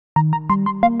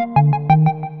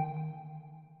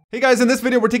Hey guys, in this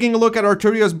video we're taking a look at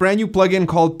Arturia's brand new plugin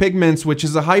called Pigments, which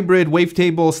is a hybrid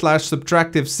wavetable /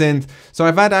 subtractive synth. So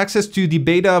I've had access to the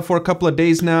beta for a couple of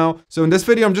days now. So in this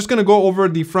video I'm just going to go over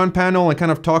the front panel and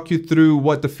kind of talk you through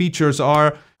what the features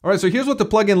are. Alright, so here's what the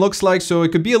plugin looks like. So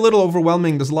it could be a little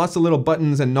overwhelming. There's lots of little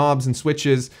buttons and knobs and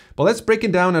switches, but let's break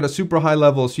it down at a super high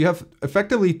level. So you have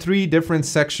effectively 3 different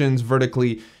sections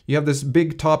vertically. You have this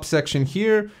big top section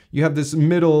here, you have this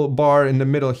middle bar in the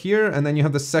middle here, and then you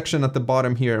have the section at the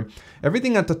bottom here.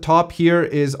 Everything at the top here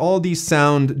is all these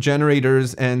sound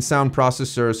generators and sound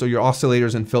processors, so your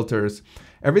oscillators and filters.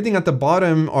 Everything at the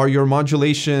bottom are your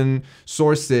modulation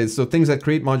sources, so things that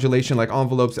create modulation like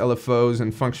envelopes, LFOs,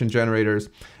 and function generators.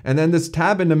 And then this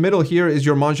tab in the middle here is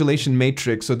your modulation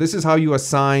matrix. So this is how you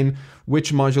assign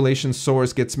which modulation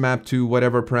source gets mapped to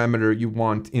whatever parameter you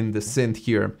want in the synth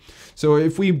here. So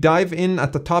if we dive in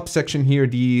at the top section here,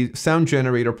 the sound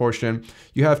generator portion,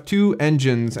 you have 2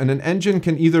 engines, and an engine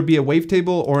can either be a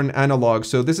wavetable or an analog.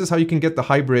 So this is how you can get the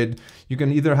hybrid. You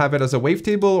can either have it as a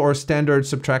wavetable or a standard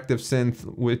subtractive synth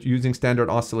with using standard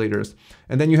oscillators.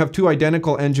 And then you have 2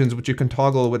 identical engines which you can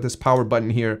toggle with this power button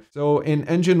here. So in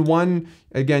engine 1,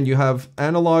 again, you have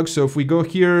analog. So if we go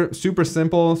here, super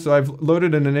simple. So I've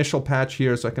loaded an initial patch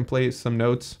here so I can play some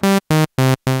notes.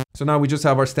 So now we just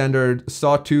have our standard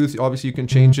sawtooth. Obviously you can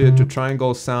change it to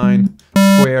triangle, sine,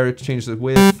 square, change the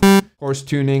width, coarse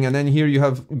tuning. And then here you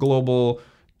have global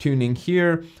tuning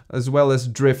here, as well as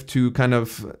drift to kind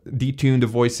of detune the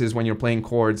voices when you're playing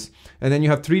chords. And then you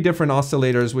have 3 different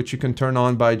oscillators which you can turn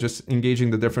on by just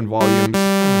engaging the different volumes.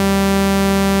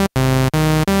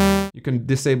 You can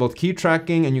disable key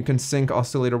tracking, and you can sync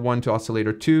oscillator 1 to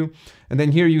oscillator 2. And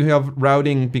then here you have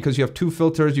routing. Because you have 2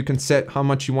 filters, you can set how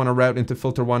much you want to route into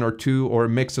filter 1 or 2, or a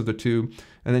mix of the 2.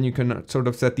 And then you can sort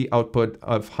of set the output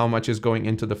of how much is going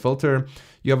into the filter.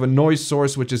 You have a noise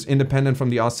source which is independent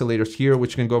from the oscillators here,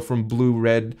 which can go from blue,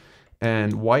 red,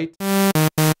 and white.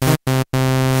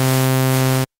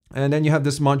 And then you have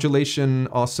this modulation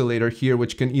oscillator here,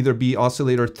 which can either be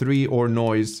oscillator 3 or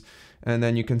noise. And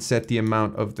then you can set the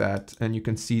amount of that, and you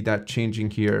can see that changing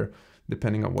here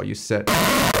depending on what you set.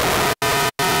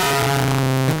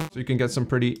 So you can get some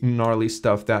pretty gnarly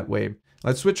stuff that way.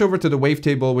 Let's switch over to the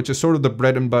wavetable, which is sort of the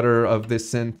bread and butter of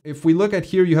this synth. If we look at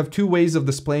here, you have 2 ways of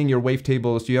displaying your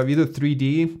wavetables. You have either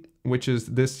 3D, which is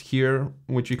this here,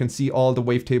 which you can see all the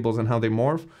wavetables and how they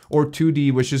morph, or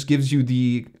 2D, which just gives you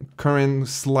the current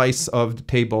slice of the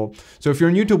table. So if you're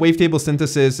new to wavetable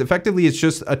synthesis, effectively it's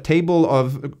just a table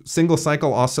of single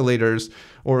cycle oscillators,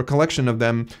 or a collection of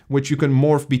them, which you can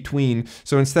morph between.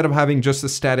 So instead of having just a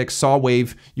static saw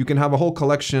wave, you can have a whole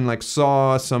collection like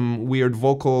saw, some weird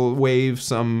vocal wave,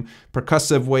 some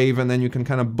percussive wave, and then you can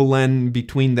kind of blend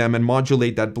between them and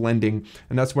modulate that blending.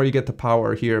 And that's where you get the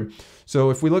power here.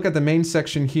 So if we look at the main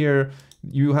section here,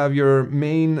 you have your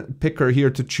main picker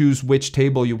here to choose which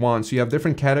table you want. So you have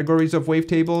different categories of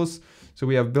wavetables. So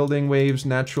we have building waves,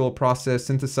 natural, process,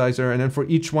 synthesizer, and then for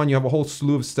each one you have a whole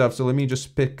slew of stuff. So let me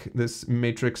just pick this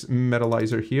matrix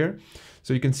metallizer here.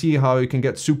 So you can see how it can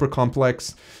get super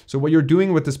complex. So what you're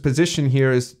doing with this position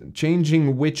here is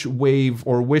changing which wave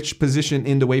or which position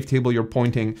in the wavetable you're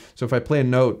pointing. So if I play a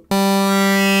note,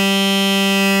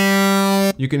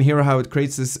 you can hear how it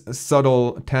creates this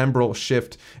subtle timbral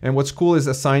shift. And what's cool is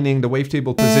assigning the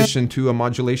wavetable position to a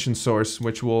modulation source,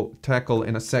 which we'll tackle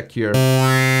in a sec here.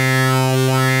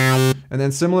 And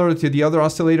then similar to the other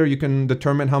oscillator, you can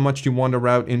determine how much you want to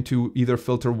route into either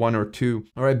filter 1 or 2.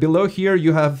 All right, below here,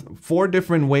 you have 4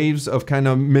 different waves of kind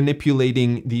of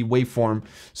manipulating the waveform.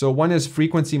 So one is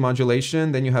frequency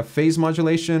modulation, then you have phase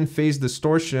modulation, phase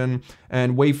distortion,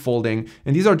 and wave folding.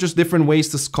 And these are just different ways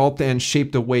to sculpt and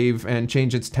shape the wave and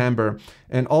change its timbre.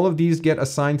 And all of these get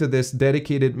assigned to this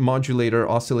dedicated modulator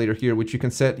oscillator here, which you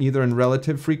can set either in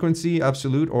relative frequency,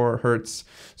 absolute, or hertz.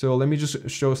 So let me just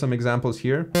show some examples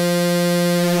here.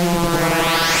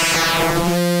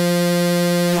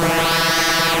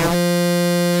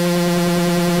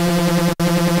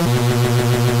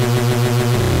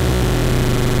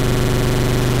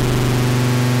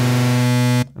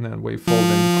 And then wave folding.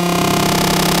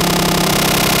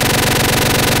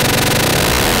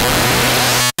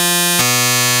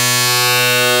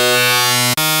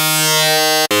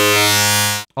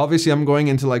 Obviously, I'm going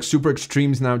into like super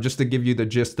extremes now just to give you the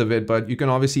gist of it, but you can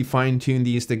obviously fine tune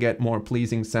these to get more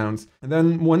pleasing sounds. And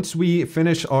then once we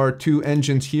finish our 2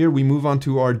 engines here, we move on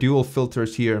to our dual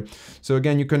filters here. So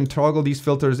again, you can toggle these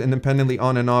filters independently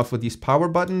on and off with these power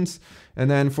buttons. And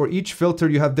then for each filter,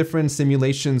 you have different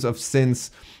simulations of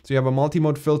synths. So you have a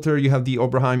multi-mode filter, you have the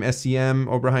Oberheim SEM,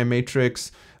 Oberheim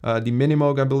Matrix, the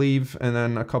Minimoog, I believe, and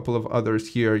then a couple of others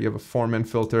here. You have a Foreman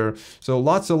filter. So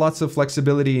lots of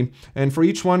flexibility. And for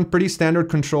each one, pretty standard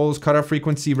controls, cutoff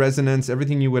frequency, resonance,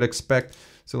 everything you would expect.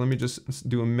 So let me just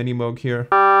do a Minimoog here.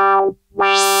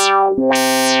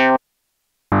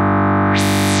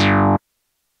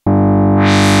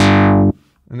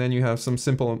 And then you have some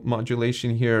simple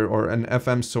modulation here, or an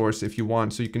FM source if you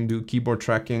want. So you can do keyboard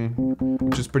tracking,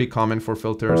 which is pretty common for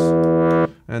filters.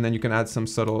 And then you can add some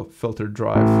subtle filter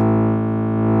drive.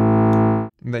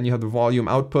 And then you have the volume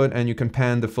output, and you can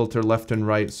pan the filter left and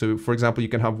right. So for example, you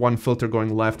can have one filter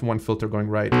going left, one filter going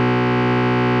right.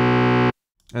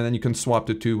 And then you can swap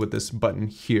the two with this button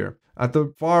here. At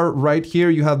the far right here,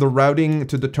 you have the routing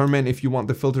to determine if you want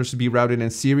the filters to be routed in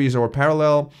series or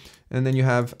parallel. And then you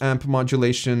have amp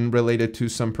modulation related to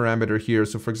some parameter here.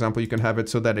 So for example, you can have it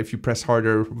so that if you press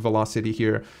harder velocity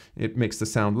here, it makes the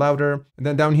sound louder. And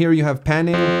then down here you have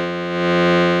panning.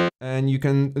 And you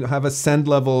can have a send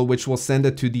level, which will send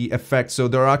it to the effect. So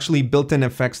there are actually built-in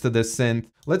effects to this synth.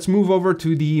 Let's move over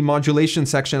to the modulation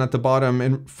section at the bottom.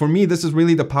 And for me, this is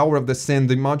really the power of the synth.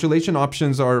 The modulation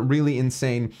options are really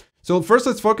insane. So first,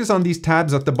 let's focus on these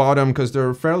tabs at the bottom because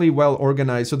they're fairly well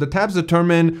organized. So the tabs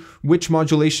determine which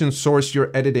modulation source you're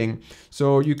editing.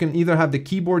 So you can either have the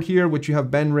keyboard here, which you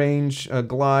have bend range,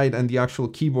 glide, and the actual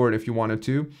keyboard if you wanted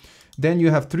to. Then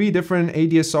you have 3 different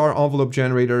ADSR envelope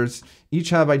generators. Each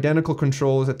have identical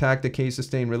controls: attack, decay,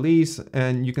 sustain, release.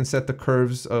 And you can set the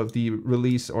curves of the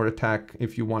release or attack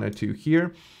if you wanted to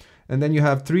here. And then you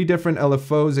have 3 different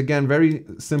LFOs. Again, very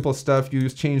simple stuff. You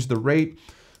just change the rate.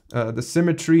 The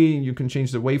symmetry, you can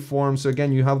change the waveform. So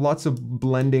again, you have lots of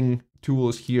blending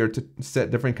tools here to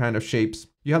set different kind of shapes.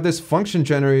 You have this function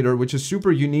generator, which is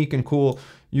super unique and cool.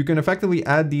 You can effectively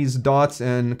add these dots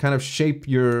and kind of shape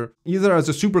your, either as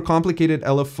a super complicated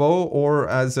LFO or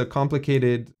as a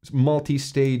complicated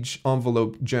multi-stage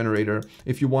envelope generator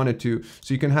if you wanted to.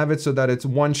 So you can have it so that it's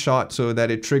one shot, so that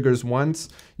it triggers once.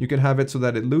 You can have it so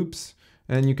that it loops,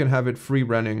 and you can have it free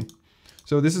running.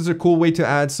 So this is a cool way to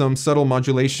add some subtle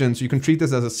modulation. So you can treat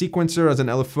this as a sequencer, as an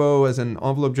LFO, as an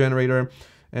envelope generator,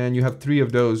 and you have 3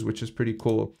 of those, which is pretty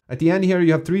cool. At the end here,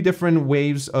 you have 3 different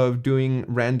waves of doing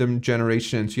random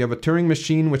generation. So you have a Turing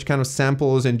machine, which kind of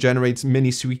samples and generates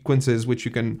mini sequences, which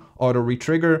you can auto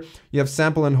retrigger. You have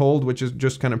sample and hold, which is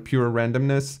just kind of pure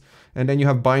randomness. And then you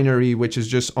have binary, which is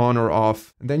just on or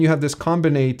off. And then you have this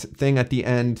combinate thing at the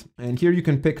end. And here you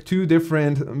can pick 2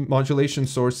 different modulation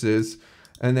sources.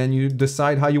 And then you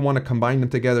decide how you want to combine them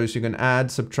together. So you can add,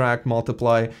 subtract,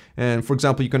 multiply. And for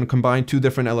example, you can combine 2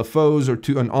 different LFOs or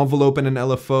an envelope and an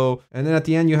LFO. And then at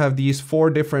the end, you have these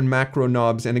 4 different macro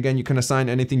knobs. And again, you can assign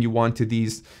anything you want to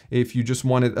these if you just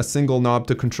wanted a single knob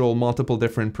to control multiple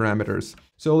different parameters.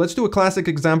 So let's do a classic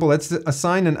example. Let's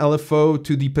assign an LFO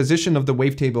to the position of the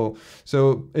wavetable.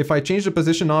 So if I change the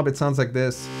position knob, it sounds like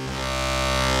this.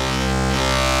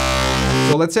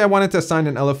 So let's say I wanted to assign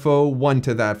an LFO 1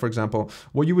 to that, for example.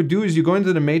 What you would do is you go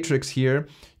into the matrix here,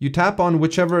 you tap on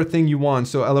whichever thing you want,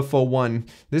 so LFO 1.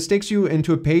 This takes you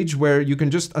into a page where you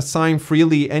can just assign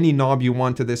freely any knob you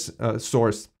want to this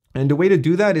source. And the way to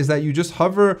do that is that you just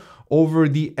hover over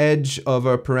the edge of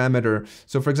a parameter.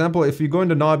 So for example, if you go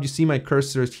into knob, you see my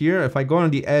cursors here. If I go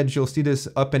on the edge, you'll see this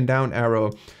up and down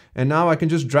arrow. And now I can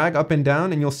just drag up and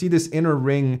down, and you'll see this inner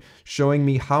ring showing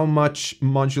me how much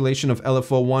modulation of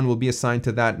LFO 1 will be assigned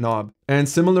to that knob. And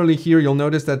similarly here, you'll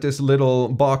notice that this little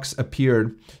box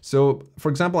appeared. So for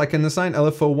example, I can assign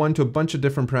LFO 1 to a bunch of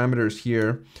different parameters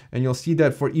here. And you'll see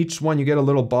that for each one, you get a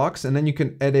little box, and then you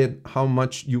can edit how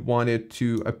much you want it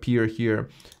to appear here.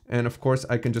 And of course,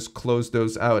 I can just close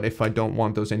those out if I don't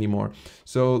want those anymore.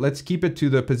 So let's keep it to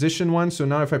the position one. So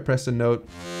now if I press a note,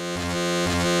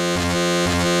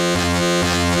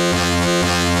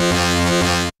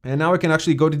 and now I can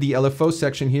actually go to the LFO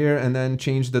section here and then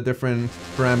change the different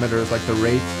parameters like the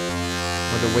rate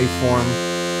or the waveform.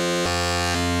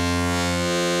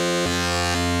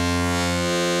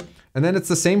 And then it's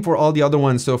the same for all the other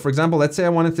ones. So for example, let's say I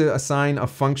wanted to assign a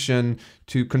function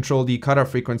to control the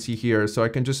cutoff frequency here. So I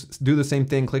can just do the same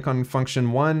thing, click on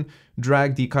function 1,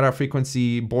 drag the cutoff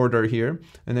frequency border here,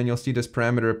 and then you'll see this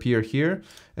parameter appear here.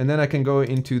 And then I can go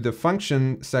into the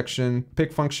function section,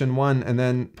 pick function 1, and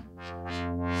then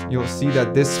you'll see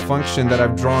that this function that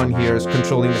I've drawn here is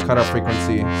controlling the cutoff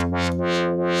frequency.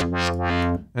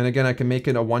 And again, I can make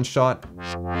it a one-shot.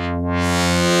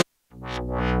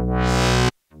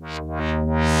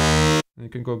 You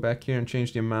can go back here and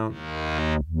change the amount.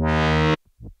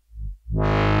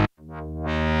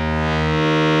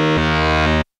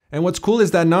 And what's cool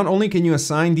is that not only can you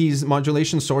assign these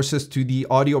modulation sources to the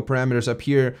audio parameters up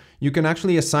here, you can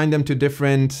actually assign them to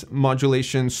different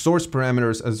modulation source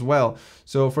parameters as well.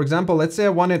 So for example, let's say I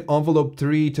wanted envelope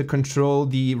 3 to control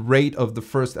the rate of the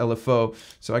first LFO.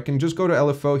 So I can just go to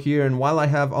LFO here, and while I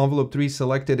have envelope 3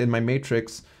 selected in my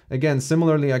matrix, again,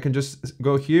 similarly, I can just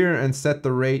go here and set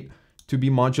the rate to be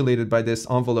modulated by this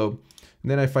envelope.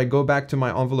 And then if I go back to my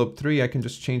envelope 3, I can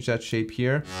just change that shape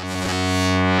here.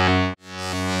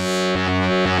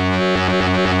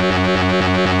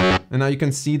 And now you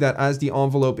can see that as the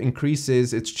envelope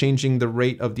increases, it's changing the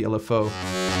rate of the LFO.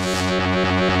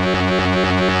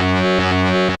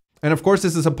 And of course,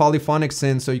 this is a polyphonic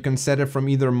synth, so you can set it from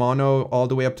either mono all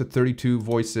the way up to 32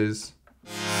 voices.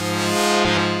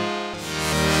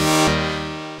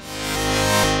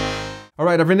 All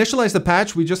right, I've initialized the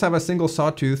patch. We just have a single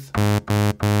sawtooth.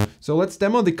 So let's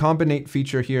demo the combinate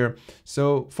feature here.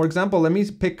 So for example, let me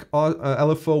pick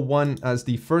LFO 1 as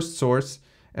the first source,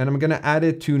 and I'm gonna add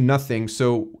it to nothing.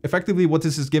 So effectively what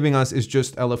this is giving us is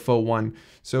just LFO 1.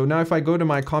 So now if I go to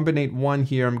my combinate 1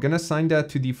 here, I'm gonna assign that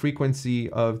to the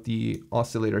frequency of the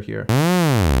oscillator here.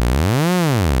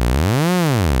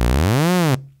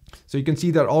 So you can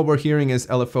see that all we're hearing is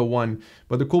LFO 1.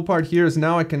 But the cool part here is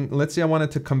now I can, let's say I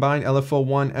wanted to combine LFO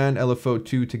 1 and LFO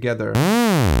 2 together.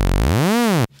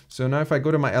 So now if I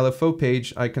go to my LFO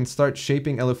page, I can start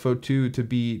shaping LFO 2 to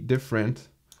be different.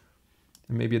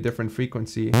 And maybe a different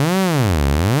frequency.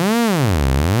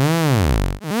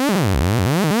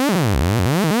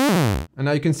 And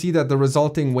now you can see that the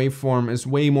resulting waveform is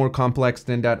way more complex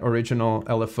than that original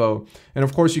LFO. And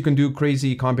of course you can do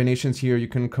crazy combinations here. You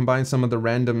can combine some of the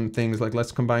random things, like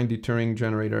let's combine the Turing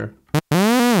generator.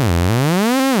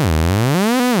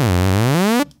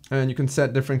 And you can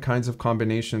set different kinds of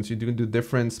combinations. You can do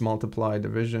difference, multiply,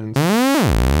 divisions.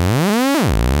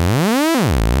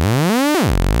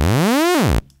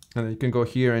 And then you can go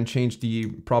here and change the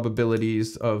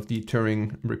probabilities of the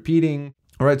Turing repeating.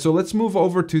 All right, so let's move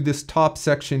over to this top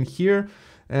section here.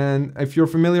 And if you're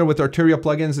familiar with Arturia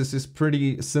plugins, this is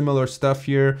pretty similar stuff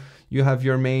here. You have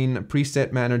your main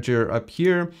preset manager up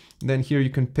here. Then here you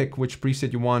can pick which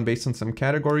preset you want based on some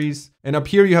categories. And up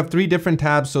here you have 3 different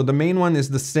tabs. So the main one is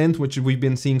the synth, which we've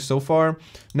been seeing so far.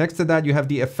 Next to that, you have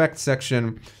the effects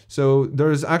section. So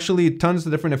there's actually tons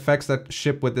of different effects that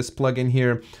ship with this plugin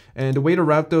here. And the way to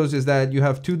route those is that you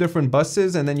have 2 different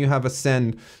buses and then you have a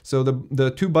send. So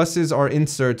the 2 buses are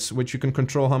inserts, which you can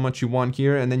control how much you want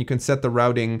here. And then you can set the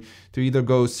routing to either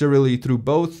go serially through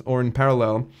both or in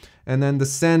parallel. And then the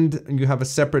send, you have a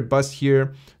separate bus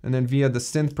here. And then via the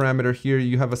synth parameter here,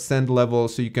 you have a send level.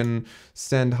 So you can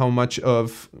send how much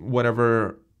of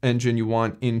whatever engine you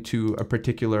want into a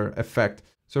particular effect.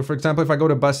 So for example, if I go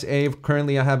to bus A,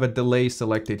 currently I have a delay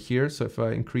selected here. So if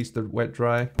I increase the wet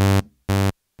dry.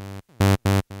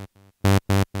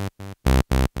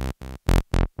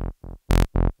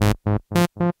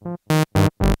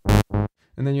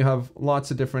 And then you have lots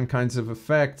of different kinds of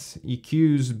effects,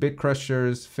 EQs, bit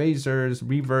crushers, phasers,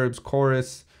 reverbs,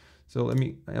 chorus. So let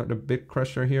me add a bit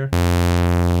crusher here.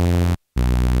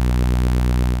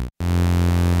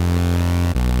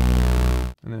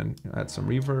 And then add some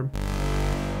reverb.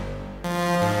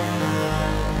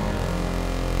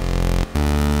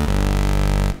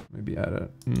 Maybe add a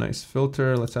nice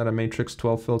filter. Let's add a matrix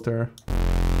 12 filter.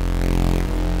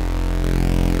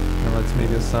 Let's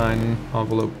maybe assign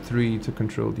envelope 3 to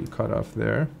control the cutoff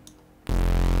there.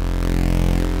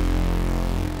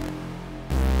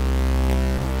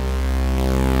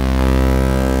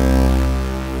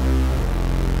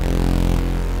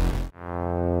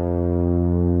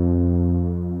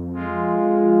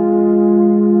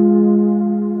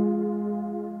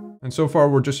 And so far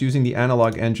we're just using the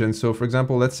analog engine. So for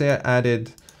example, let's say I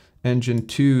added engine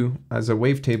 2 as a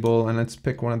wavetable, and let's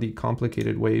pick one of the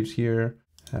complicated waves here.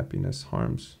 Happiness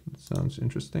harms. That sounds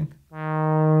interesting. And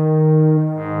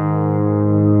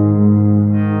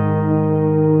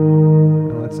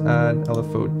let's add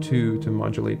LFO 2 to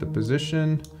modulate the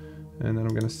position. And then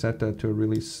I'm going to set that to a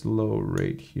really slow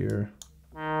rate here.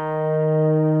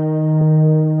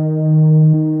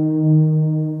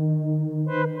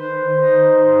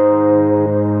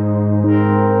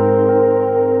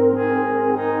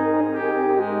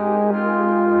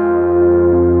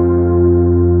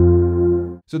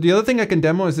 So the other thing I can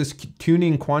demo is this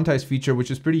tuning quantize feature,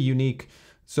 which is pretty unique.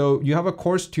 So you have a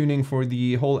coarse tuning for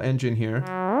the whole engine here.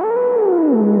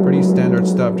 Pretty standard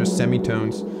stuff, just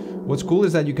semitones. What's cool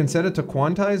is that you can set it to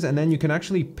quantize, and then you can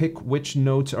actually pick which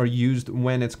notes are used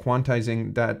when it's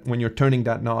quantizing that, when you're turning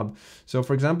that knob. So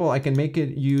for example, I can make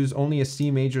it use only a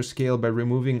C major scale by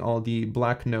removing all the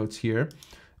black notes here.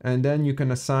 And then you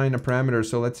can assign a parameter.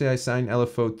 So let's say I assign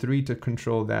LFO3 to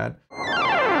control that.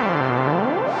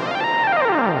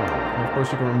 And of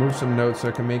course you can remove some notes, so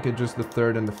I can make it just the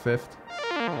 3rd and the 5th.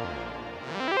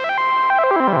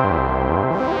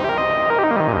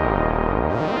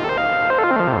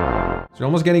 So you're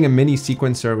almost getting a mini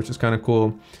sequencer, which is kind of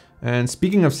cool. And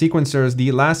speaking of sequencers,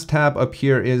 the last tab up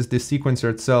here is the sequencer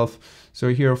itself. So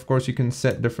here, of course, you can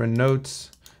set different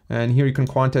notes. And here you can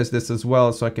quantize this as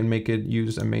well, so I can make it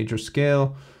use a major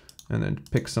scale and then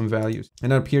pick some values.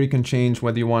 And up here you can change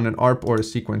whether you want an ARP or a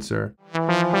sequencer.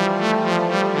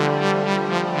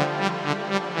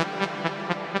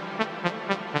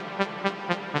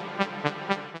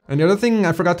 And the other thing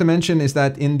I forgot to mention is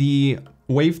that in the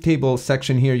wavetable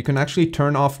section here, you can actually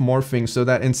turn off morphing so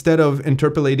that instead of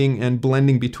interpolating and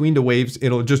blending between the waves,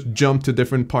 it'll just jump to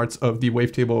different parts of the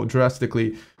wavetable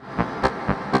drastically.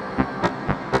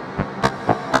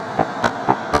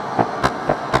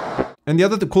 And the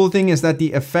other cool thing is that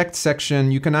the effect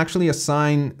section, you can actually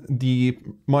assign the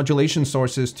modulation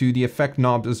sources to the effect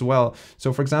knob as well.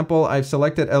 So for example, I've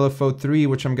selected LFO3,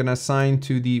 which I'm gonna assign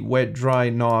to the wet dry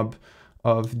knob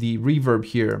of the reverb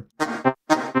here.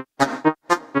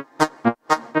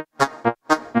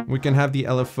 We can have the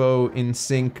LFO in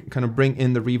sync, kind of bring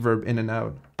in the reverb in and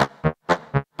out.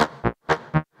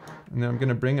 And then I'm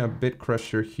gonna bring a bit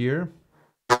crusher here.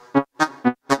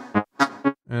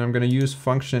 And I'm going to use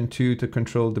function 2 to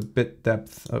control the bit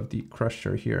depth of the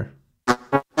crusher here. And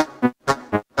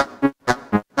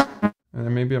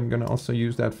then maybe I'm going to also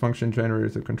use that function generator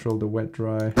to control the wet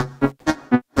dry.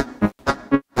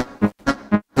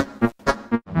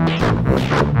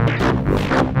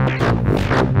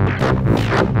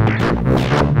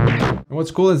 And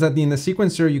what's cool is that in the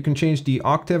sequencer, you can change the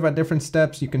octave at different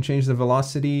steps, you can change the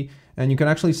velocity, and you can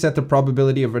actually set the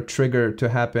probability of a trigger to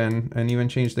happen and even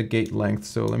change the gate length.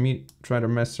 So let me try to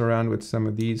mess around with some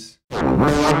of these.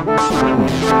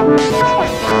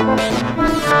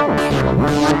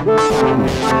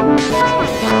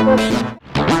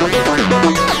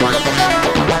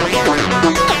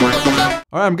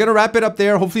 All right, I'm gonna wrap it up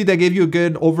there. Hopefully that gave you a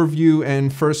good overview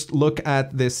and first look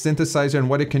at this synthesizer and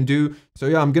what it can do. So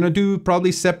yeah, I'm gonna do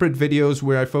probably separate videos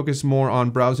where I focus more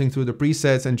on browsing through the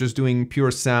presets and just doing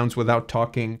pure sounds without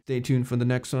talking. Stay tuned for the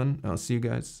next one. I'll see you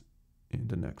guys in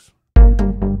the next one.